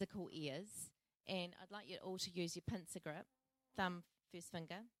physical ears. And I'd like you all to use your pincer grip, thumb, first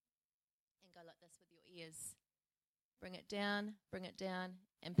finger, and go like this with your ears. Bring it down,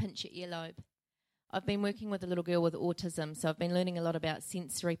 and pinch your earlobe. I've been working with a little girl with autism, so I've been learning a lot about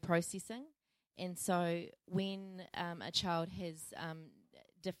sensory processing. And so when a child has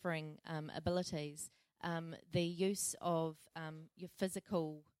differing abilities, the use of your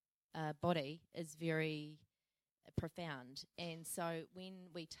physical body is very profound. And so when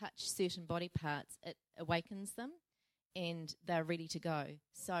we touch certain body parts, it awakens them and they're ready to go.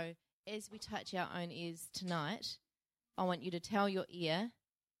 So as we touch our own ears tonight, I want you to tell your ear,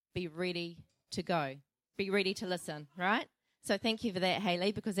 be ready to go. Be ready to listen, right? So thank you for that,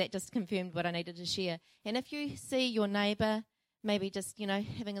 Hayley, because that just confirmed what I needed to share. And if you see your neighbour maybe just,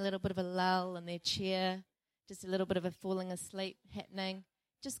 having a little bit of a lull in their chair, just a little bit of a falling asleep happening,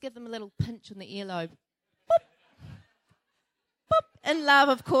 just give them a little pinch on the earlobe. Boop. Boop. In love,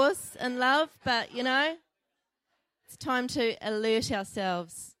 of course, in love, but, it's time to alert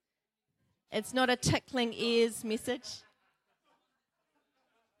ourselves. It's not a tickling ears message.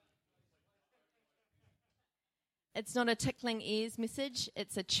 It's not a tickling ears message,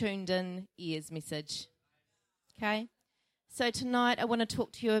 it's a tuned in ears message. Okay? So tonight I want to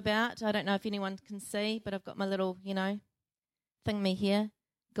talk to you about, I don't know if anyone can see, but I've got my little, thingy here.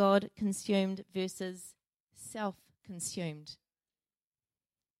 God consumed versus self-consumed.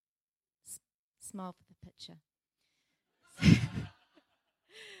 Smile for the picture.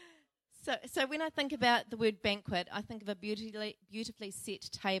 So when I think about the word banquet, I think of a beautifully set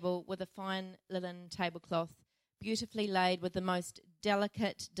table with a fine linen tablecloth, beautifully laid with the most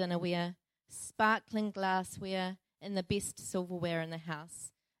delicate dinnerware, sparkling glassware, and the best silverware in the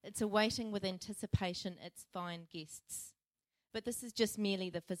house. It's awaiting with anticipation its fine guests. But this is just merely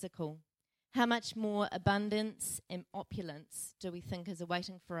the physical. How much more abundance and opulence do we think is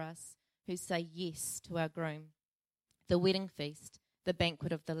awaiting for us who say yes to our groom? The wedding feast, the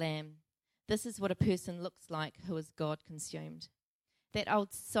banquet of the Lamb. This is what a person looks like who is God consumed. That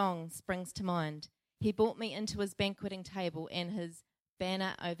old song springs to mind. He brought me into his banqueting table, and his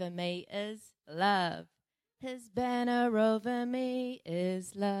banner over me is love. His banner over me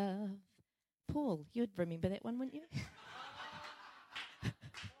is love. Paul, you'd remember that one, wouldn't you?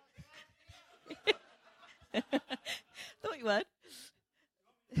 Thought you would.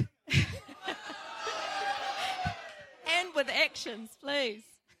 And with actions, please.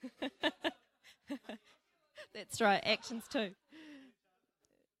 That's right, actions too.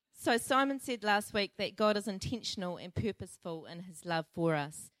 So Simon said last week that God is intentional and purposeful in his love for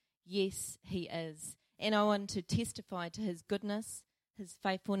us. Yes, he is. And I want to testify to his goodness, his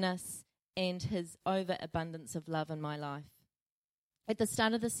faithfulness, and his overabundance of love in my life. At the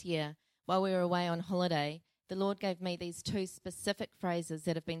start of this year, while we were away on holiday, the Lord gave me these two specific phrases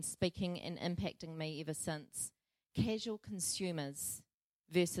that have been speaking and impacting me ever since. Casual consumers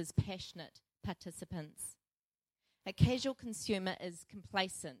versus passionate participants. A casual consumer is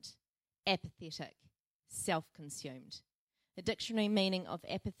complacent, apathetic, self-consumed. The dictionary meaning of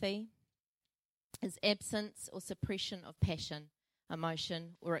apathy is absence or suppression of passion,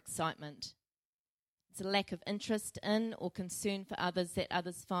 emotion, or excitement. It's a lack of interest in or concern for others that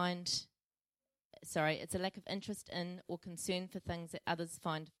others find. It's a lack of interest in or concern for things that others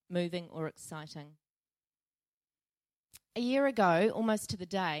find moving or exciting. A year ago, almost to the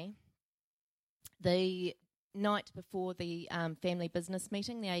day, the night before the family business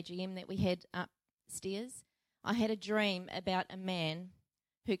meeting, the AGM that we had upstairs, I had a dream about a man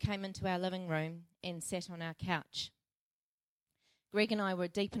who came into our living room and sat on our couch. Greg and I were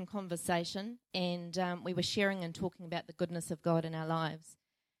deep in conversation, and we were sharing and talking about the goodness of God in our lives.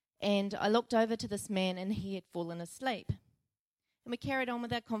 And I looked over to this man, and he had fallen asleep. And we carried on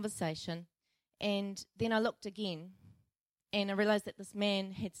with our conversation, and then I looked again, and I realised that this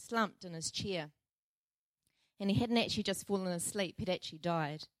man had slumped in his chair. And he hadn't actually just fallen asleep, he'd actually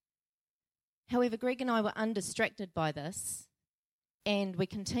died. However, Greg and I were undistracted by this, and we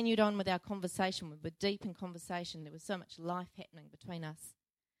continued on with our conversation. We were deep in conversation. There was so much life happening between us.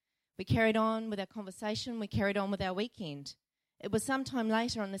 We carried on with our conversation. We carried on with our weekend. It was sometime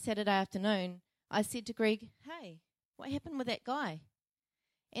later on the Saturday afternoon, I said to Greg, "Hey, what happened with that guy?"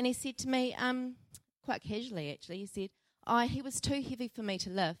 And he said to me, quite casually actually, he said, he was too heavy for me to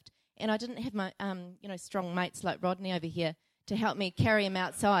lift, and I didn't have my, strong mates like Rodney over here to help me carry him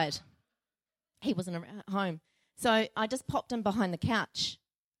outside. He wasn't at home. So I just popped him behind the couch,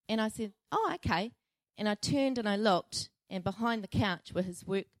 and I said, "Oh, okay." And I turned and I looked, and behind the couch were his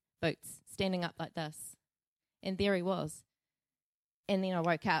work boots standing up like this. And there he was. And then I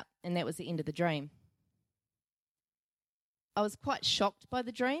woke up, and that was the end of the dream. I was quite shocked by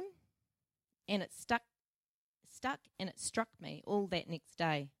the dream, and it stuck and it struck me all that next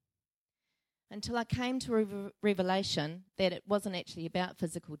day, until I came to a revelation that it wasn't actually about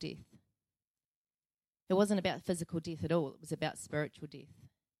physical death. It wasn't about physical death at all. It was about spiritual death.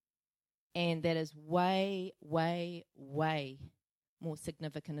 And that is way, way, way more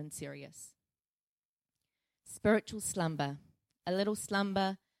significant and serious. Spiritual slumber, a little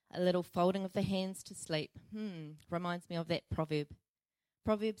folding of the hands to sleep. Reminds me of that proverb.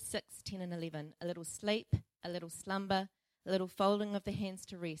 Proverbs 6:10 and 11. A little sleep, a little slumber, a little folding of the hands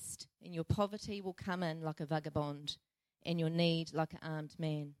to rest, and your poverty will come in like a vagabond, and your need like an armed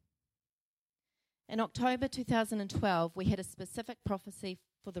man. In October 2012, we had a specific prophecy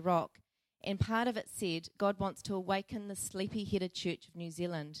for the Rock, and part of it said God wants to awaken the sleepy-headed church of New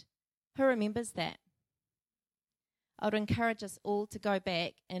Zealand. Who remembers that? I would encourage us all to go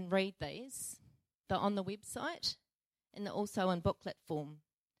back and read these. They're on the website, and they're also in booklet form.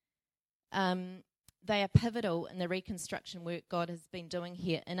 They are pivotal in the reconstruction work God has been doing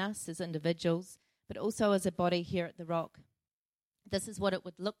here in us as individuals, but also as a body here at the Rock. This is what it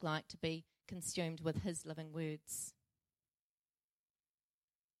would look like to be consumed with His living words.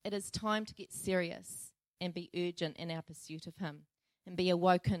 It is time to get serious and be urgent in our pursuit of Him and be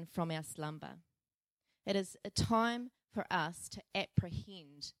awoken from our slumber. It is a time for us to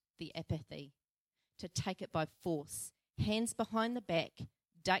apprehend the apathy, to take it by force, hands behind the back,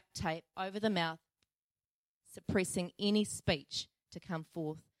 duct tape over the mouth, suppressing any speech to come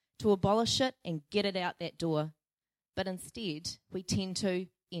forth, to abolish it and get it out that door. But instead, we tend to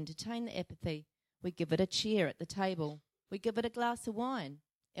entertain the apathy. We give it a chair at the table. We give it a glass of wine,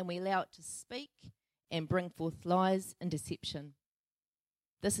 and we allow it to speak and bring forth lies and deception.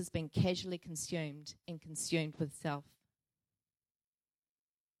 This has been casually consumed and consumed with self.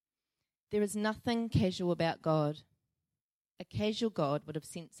 There is nothing casual about God. A casual God would have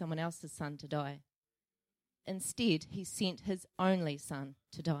sent someone else's son to die. Instead, He sent His only Son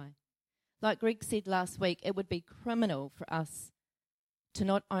to die. Like Greg said last week, it would be criminal for us to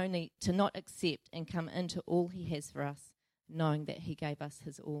not accept and come into all He has for us, knowing that He gave us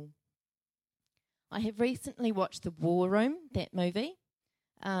His all. I have recently watched The War Room, that movie.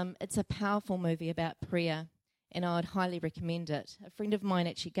 It's a powerful movie about prayer, and I would highly recommend it. A friend of mine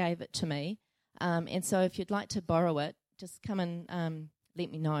actually gave it to me, and so if you'd like to borrow it, just come and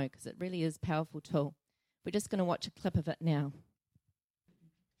let me know, because it really is a powerful tool. We're just going to watch a clip of it now.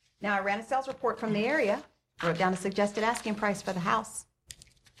 Now, I ran a sales report from the area, wrote down a suggested asking price for the house.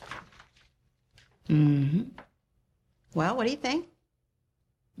 Mm-hmm. Well, what do you think?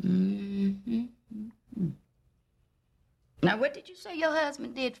 Mm-hmm. Now, what did you say your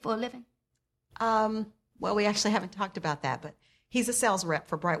husband did for a living? Well, we actually haven't talked about that, but he's a sales rep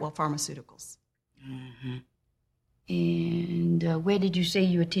for Brightwell Pharmaceuticals. Mm-hmm. And where did you say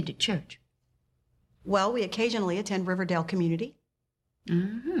you attended church? Well, we occasionally attend Riverdale Community.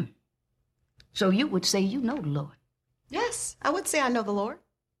 Mm-hmm. So you would say you know the Lord? Yes, I would say I know the Lord.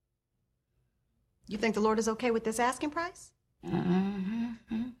 You think the Lord is okay with this asking price?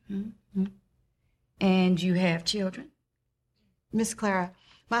 Mm-hmm. And you have children? Miss Clara,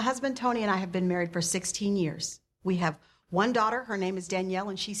 my husband Tony and I have been married for 16 years. We have one daughter. Her name is Danielle,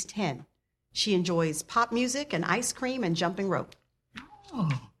 and she's 10. She enjoys pop music and ice cream and jumping rope. Oh,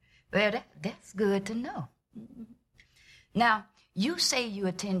 well, that's good to know. Now, you say you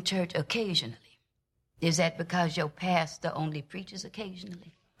attend church occasionally. Is that because your pastor only preaches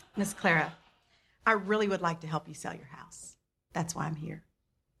occasionally? Miss Clara, I really would like to help you sell your house. That's why I'm here.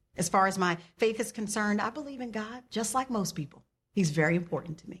 As far as my faith is concerned, I believe in God, just like most people. He's very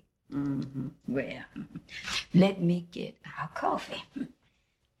important to me. Mm-hmm. Well, let me get our coffee.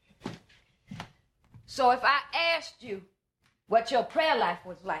 So if I asked you what your prayer life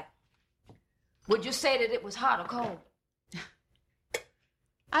was like, would you say that it was hot or cold?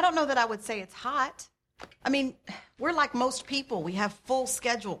 I don't know that I would say it's hot. I mean, we're like most people. We have full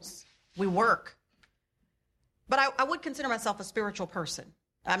schedules. We work. But I would consider myself a spiritual person.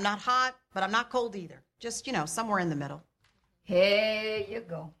 I'm not hot, but I'm not cold either. Just, somewhere in the middle. Here you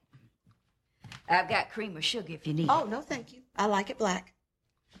go. I've got cream or sugar if you need it. Oh, no, thank you. I like it black.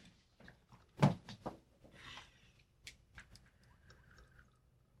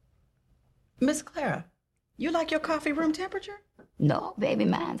 Miss Clara, you like your coffee room temperature? No, baby,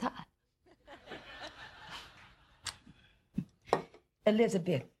 mine's hot.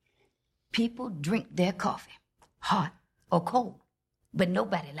 Elizabeth, people drink their coffee, hot or cold, but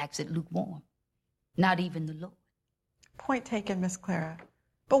nobody likes it lukewarm, not even the Lord. Point taken, Miss Clara.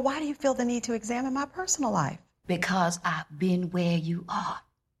 But why do you feel the need to examine my personal life? Because I've been where you are.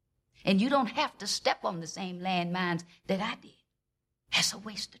 And you don't have to step on the same landmines that I did. That's a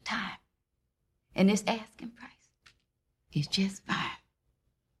waste of time. And this asking price is just fine.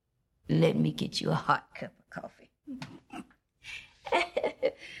 Let me get you a hot cup of coffee.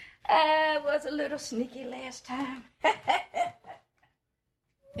 I was a little sneaky last time.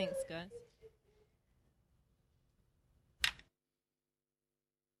 Thanks, guys.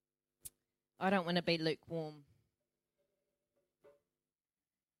 I don't want to be lukewarm.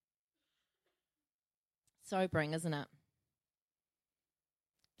 Sobering, isn't it?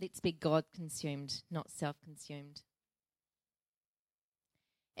 Let's be God-consumed, not self-consumed.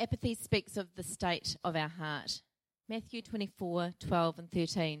 Apathy speaks of the state of our heart. Matthew 24:12 and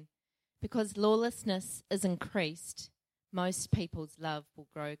 13. Because lawlessness is increased, most people's love will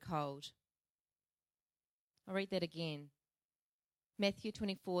grow cold. I'll read that again. Matthew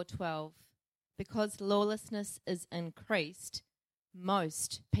 24:12. Because lawlessness is increased,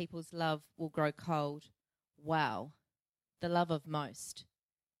 most people's love will grow cold. Wow, the love of most.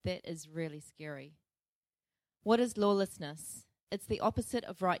 That is really scary. What is lawlessness? It's the opposite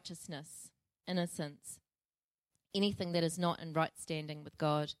of righteousness, innocence, anything that is not in right standing with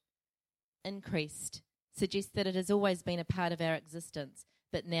God. Increased suggests that it has always been a part of our existence,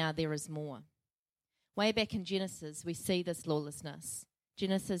 but now there is more. Way back in Genesis, we see this lawlessness.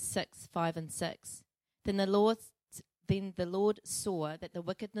 Genesis 6:5 and 6. Then the Lord saw that the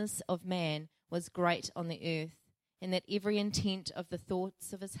wickedness of man was great on the earth, and that every intent of the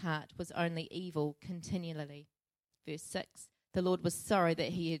thoughts of his heart was only evil continually. Verse 6. The Lord was sorry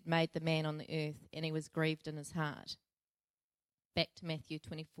that he had made the man on the earth, and he was grieved in his heart. Back to Matthew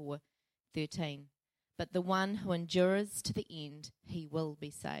 24:13. But the one who endures to the end, he will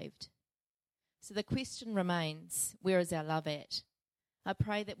be saved. So the question remains, where is our love at? I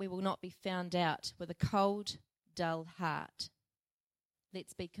pray that we will not be found out with a cold, dull heart.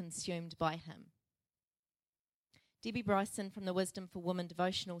 Let's be consumed by him. Debbie Bryson from the Wisdom for Women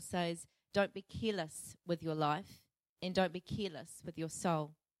devotional says, don't be careless with your life and don't be careless with your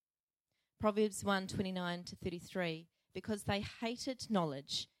soul. Proverbs 1:29 to 33, because they hated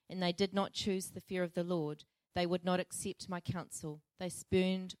knowledge and they did not choose the fear of the Lord, they would not accept my counsel. They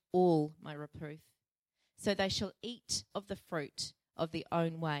spurned all my reproof. So they shall eat of the fruit of their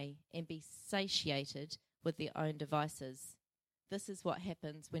own way and be satiated with their own devices. This is what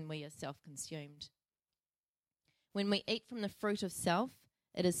happens when we are self-consumed. When we eat from the fruit of self,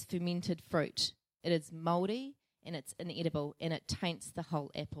 it is fermented fruit. It is mouldy and it's inedible and it taints the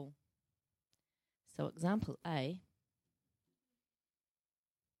whole apple. So example A.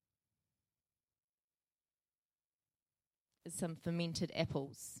 Is some fermented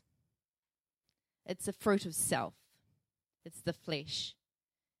apples. It's the fruit of self. It's the flesh.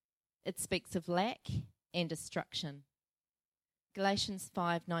 It speaks of lack and destruction. Galatians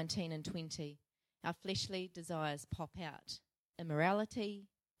 5:19 and 20. Our fleshly desires pop out. Immorality,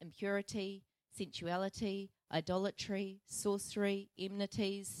 impurity, sensuality, idolatry, sorcery,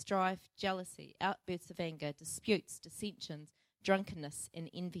 enmities, strife, jealousy, outbursts of anger, disputes, dissensions, drunkenness, and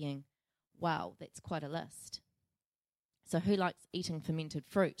envying. Wow, that's quite a list. So who likes eating fermented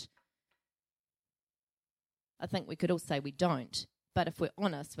fruit? I think we could all say we don't, but if we're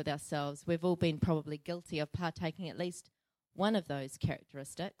honest with ourselves, we've all been probably guilty of partaking at least one of those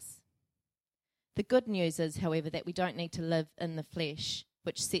characteristics. The good news is, however, that we don't need to live in the flesh,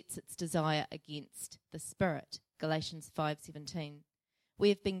 which sets its desire against the Spirit. Galatians 5:17. We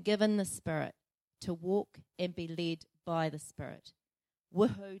have been given the Spirit to walk and be led by the Spirit.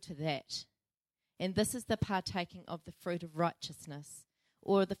 Woohoo to that. And this is the partaking of the fruit of righteousness,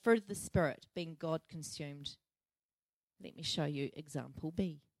 or the fruit of the Spirit, being God-consumed. Let me show you example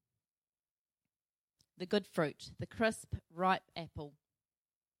B. The good fruit, the crisp, ripe apple.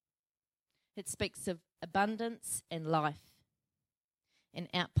 It speaks of abundance and life. And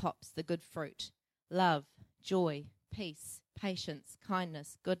out pops the good fruit. Love, joy, peace, patience,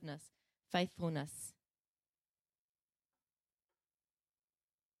 kindness, goodness, faithfulness,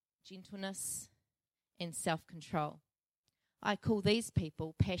 gentleness, and self-control. I call these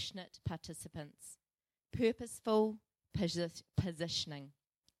people passionate participants, purposeful positioning,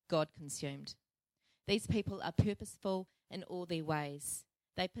 God-consumed. These people are purposeful in all their ways.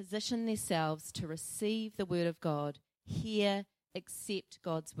 They position themselves to receive the word of God, hear, accept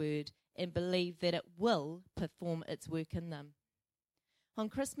God's word, and believe that it will perform its work in them. On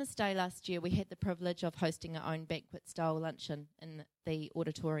Christmas Day last year, we had the privilege of hosting our own banquet-style luncheon in the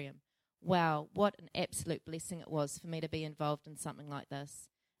auditorium. Wow, what an absolute blessing it was for me to be involved in something like this.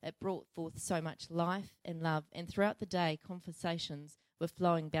 It brought forth so much life and love, and throughout the day, conversations were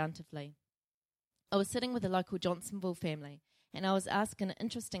flowing bountifully. I was sitting with a local Johnsonville family, and I was asked an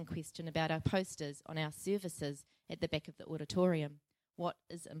interesting question about our posters on our services at the back of the auditorium. What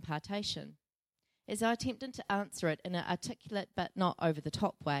is impartation? As I attempted to answer it in an articulate but not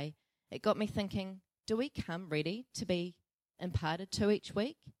over-the-top way, it got me thinking, do we come ready to be imparted to each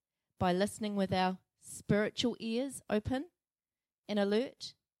week by listening with our spiritual ears open and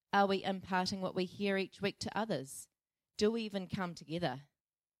alert? Are we imparting what we hear each week to others? Do we even come together?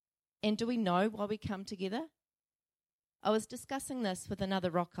 And do we know why we come together? I was discussing this with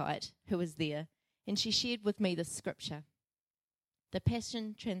another Rockite who was there, and she shared with me this scripture. The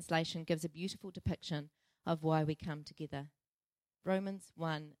Passion Translation gives a beautiful depiction of why we come together. Romans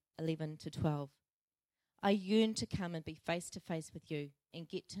 1:11-12. I yearn to come and be face to face with you and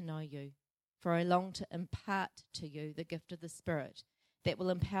get to know you, for I long to impart to you the gift of the Spirit that will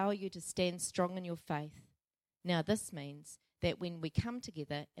empower you to stand strong in your faith. Now this means that when we come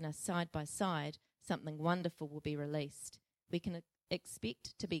together and are side by side, something wonderful will be released. We can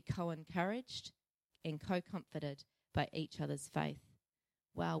expect to be co-encouraged and co-comforted by each other's faith.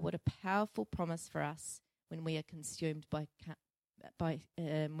 Wow, what a powerful promise for us when we are consumed by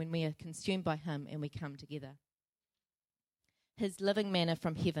Him and we come together. His living manna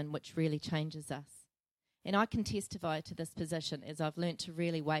from heaven, which really changes us. And I can testify to this position as I've learnt to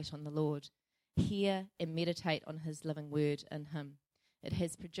really wait on the Lord, hear and meditate on His living word in Him. It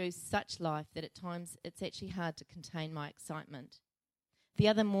has produced such life that at times it's actually hard to contain my excitement. The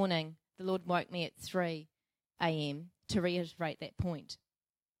other morning, the Lord woke me at 3 a.m. to reiterate that point.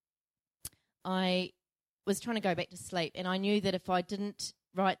 I was trying to go back to sleep, and I knew that if I didn't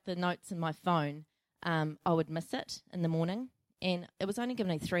write the notes in my phone, I would miss it in the morning. And it was only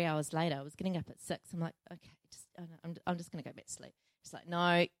given me 3 hours later. I was getting up at 6. I'm like, okay, I'm just going to go back to sleep. It's like,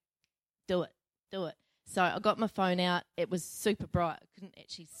 no, do it. So I got my phone out. It was super bright. I couldn't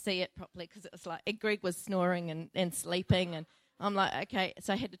actually see it properly because it was like, Greg was snoring and sleeping. And I'm like, okay.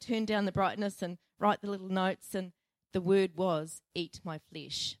 So I had to turn down the brightness and write the little notes. And the word was, eat my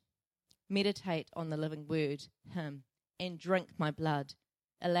flesh. Meditate on the living word, Him, and drink my blood.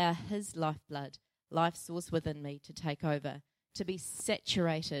 Allow His lifeblood, life source within me, to take over, to be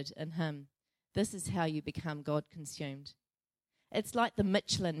saturated in Him. This is how you become God-consumed. It's like the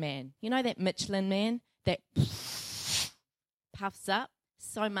Michelin Man. You know that Michelin Man that puffs up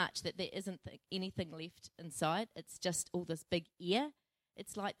so much that there isn't anything left inside. It's just all this big air.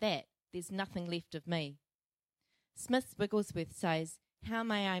 It's like that. There's nothing left of me. Smith Wigglesworth says, how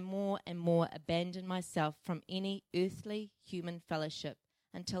may I more and more abandon myself from any earthly human fellowship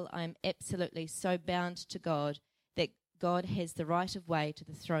until I am absolutely so bound to God that God has the right of way to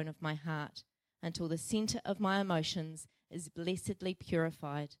the throne of my heart, until the centre of my emotions is blessedly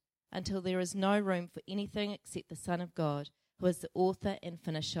purified, until there is no room for anything except the Son of God, who is the author and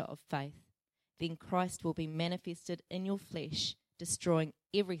finisher of faith. Then Christ will be manifested in your flesh, destroying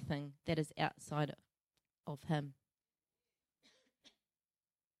everything that is outside of Him.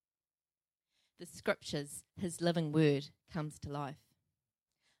 The Scriptures, His living word, comes to life.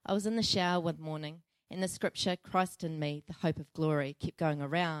 I was in the shower one morning, and the scripture, Christ in me, the hope of glory, kept going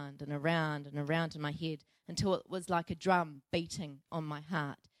around and around and around in my head until it was like a drum beating on my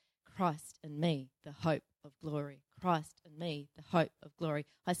heart. Christ in me, the hope of glory. Christ in me, the hope of glory.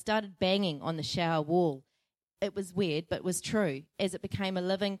 I started banging on the shower wall. It was weird, but it was true, as it became a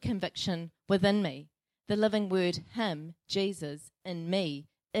living conviction within me. The living word, Him, Jesus, in me,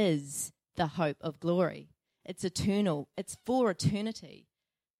 is the hope of glory. It's eternal. It's for eternity.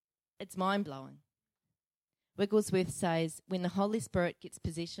 It's mind-blowing. Wigglesworth says, when the Holy Spirit gets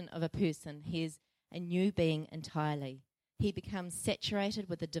possession of a person, he is a new being entirely. He becomes saturated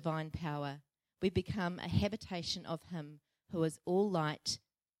with the divine power. We become a habitation of Him who is all light,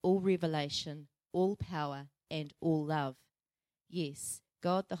 all revelation, all power, and all love. Yes,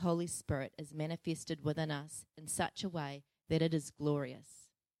 God the Holy Spirit is manifested within us in such a way that it is glorious.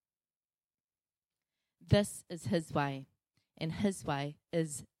 This is His way, and His way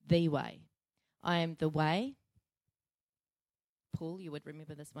is the way. I am the way. Paul, you would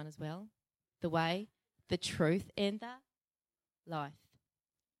remember this one as well. The way, the truth, and the life.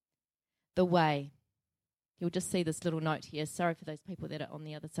 The way. You'll just see this little note here. Sorry for those people that are on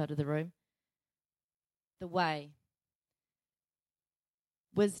the other side of the room. The way.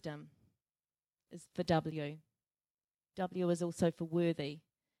 Wisdom is for W. W is also for worthy.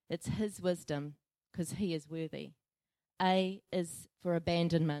 It's His wisdom because He is worthy. A is for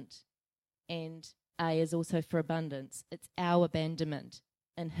abandonment, and A is also for abundance. It's our abandonment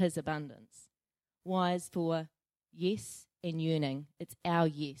and His abundance. Y is for yes and yearning. It's our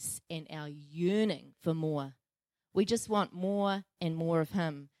yes and our yearning for more. We just want more and more of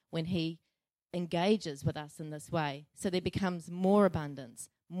Him when He engages with us in this way. So there becomes more abundance,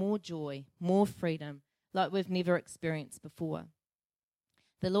 more joy, more freedom, like we've never experienced before.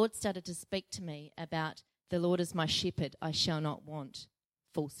 The Lord started to speak to me about, the Lord is my shepherd, I shall not want,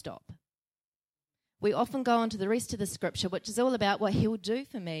 full stop. We often go on to the rest of the scripture, which is all about what he will do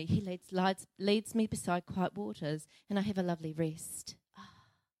for me. He leads me beside quiet waters, and I have a lovely rest.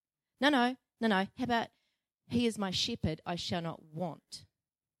 No. How about, he is my shepherd, I shall not want.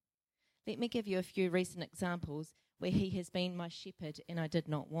 Let me give you a few recent examples where he has been my shepherd and I did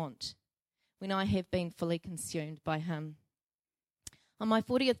not want, when I have been fully consumed by him. On my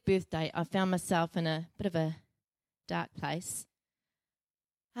 40th birthday, I found myself in a bit of a dark place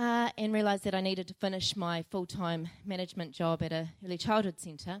and realised that I needed to finish my full-time management job at a early childhood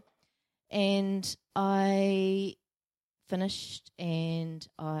centre. And I finished and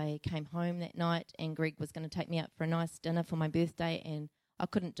I came home that night, and Greg was going to take me out for a nice dinner for my birthday, and I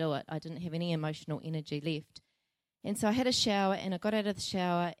couldn't do it. I didn't have any emotional energy left. And so I had a shower, and I got out of the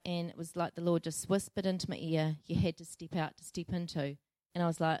shower, and it was like the Lord just whispered into my ear, you had to step out to step into. And I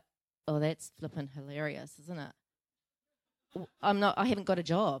was like, oh, that's flippin' hilarious, isn't it? I haven't got a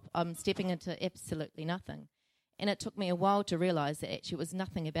job. I'm stepping into absolutely nothing. And it took me a while to realise that actually it was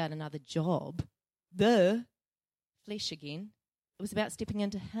nothing about another job. The flesh again. It was about stepping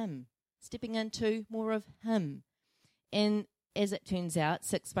into him, stepping into more of him. And as it turns out,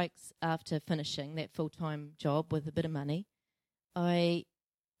 6 weeks after finishing that full-time job with a bit of money, I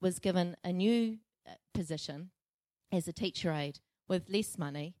was given a new position as a teacher aide with less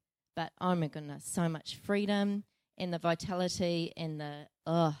money, but oh my goodness, so much freedom and the vitality and the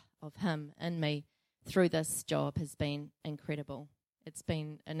of him in me through this job has been incredible. It's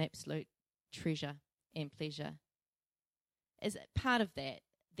been an absolute treasure and pleasure. As part of that,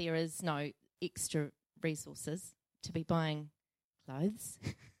 there is no extra resources to be buying clothes.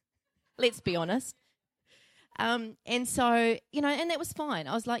 Let's be honest. And so, and that was fine.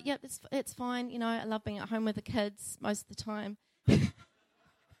 I was like, yep, it's fine. I love being at home with the kids most of the time.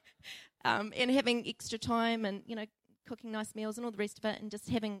 And having extra time and, cooking nice meals and all the rest of it and just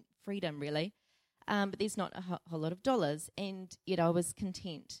having freedom, really. But there's not a whole lot of dollars. And, I was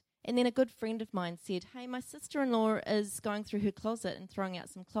content. And then a good friend of mine said, hey, my sister-in-law is going through her closet and throwing out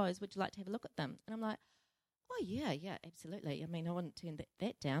some clothes. Would you like to have a look at them? And I'm like, oh, yeah, absolutely. I mean, I wouldn't turn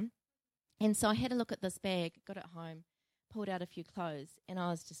that down. And so I had a look at this bag, got it home, pulled out a few clothes, and I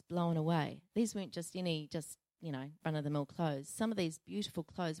was just blown away. These weren't just any run-of-the-mill clothes. Some of these beautiful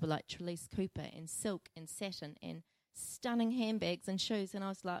clothes were like Trelise Cooper and silk and satin and stunning handbags and shoes. And I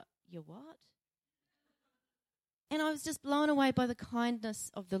was like, you what? And I was just blown away by the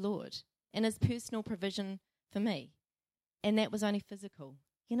kindness of the Lord and his personal provision for me. And that was only physical,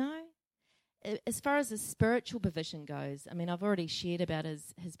 As far as his spiritual provision goes, I mean, I've already shared about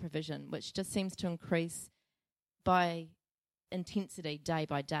his provision, which just seems to increase by intensity day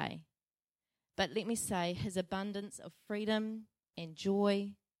by day. But let me say, his abundance of freedom and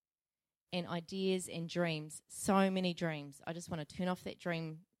joy and ideas and dreams, so many dreams. I just want to turn off that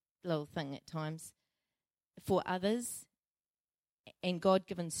dream little thing at times for others, and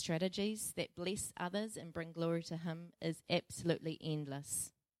God-given strategies that bless others and bring glory to him is absolutely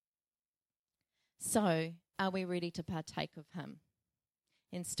endless. So, are we ready to partake of him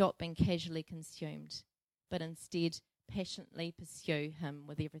and stop being casually consumed, but instead passionately pursue him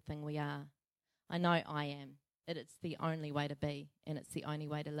with everything we are? I know I am. It's the only way to be, and it's the only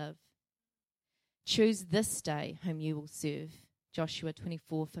way to live. Choose this day whom you will serve, Joshua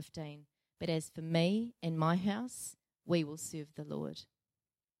 24:15. But as for me and my house, we will serve the Lord.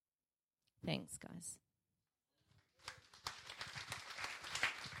 Thanks, guys.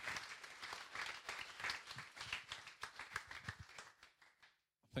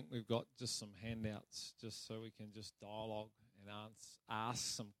 I think we've got just some handouts just so we can just dialogue and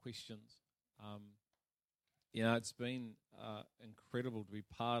ask some questions. It's been incredible to be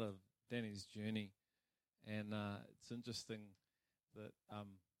part of Danny's journey, and it's interesting that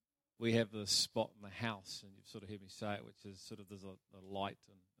we have this spot in the house, and you've sort of heard me say it, which is sort of there's a light,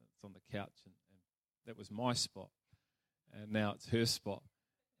 and it's on the couch, and that was my spot, and now it's her spot,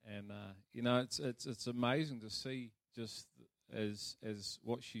 and it's amazing to see just as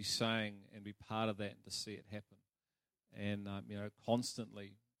what she's saying and be part of that and to see it happen, and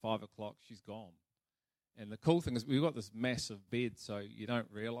constantly 5 o'clock she's gone. And the cool thing is we've got this massive bed, so you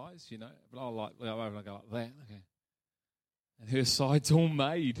don't realise, but I go like that, okay. And her side's all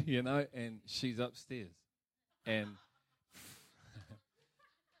made, and she's upstairs. And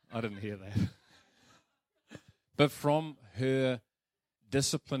I didn't hear that. But from her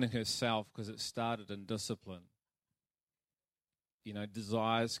disciplining herself, because it started in discipline,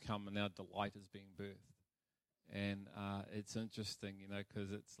 desires come and our delight is being birthed. And it's interesting,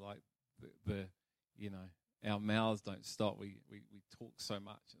 because it's like the our mouths don't stop. We talk so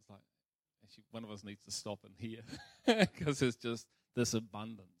much. It's like, actually, one of us needs to stop and hear because it's just this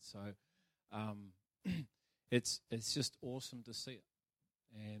abundance. So it's just awesome to see it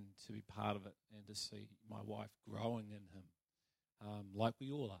and to be part of it and to see my wife growing in him, like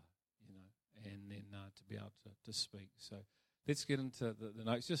we all are, and then to be able to speak. So let's get into the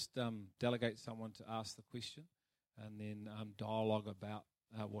notes. Just delegate someone to ask the question and then dialogue about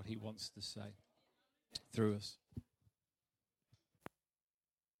what he wants to say through us.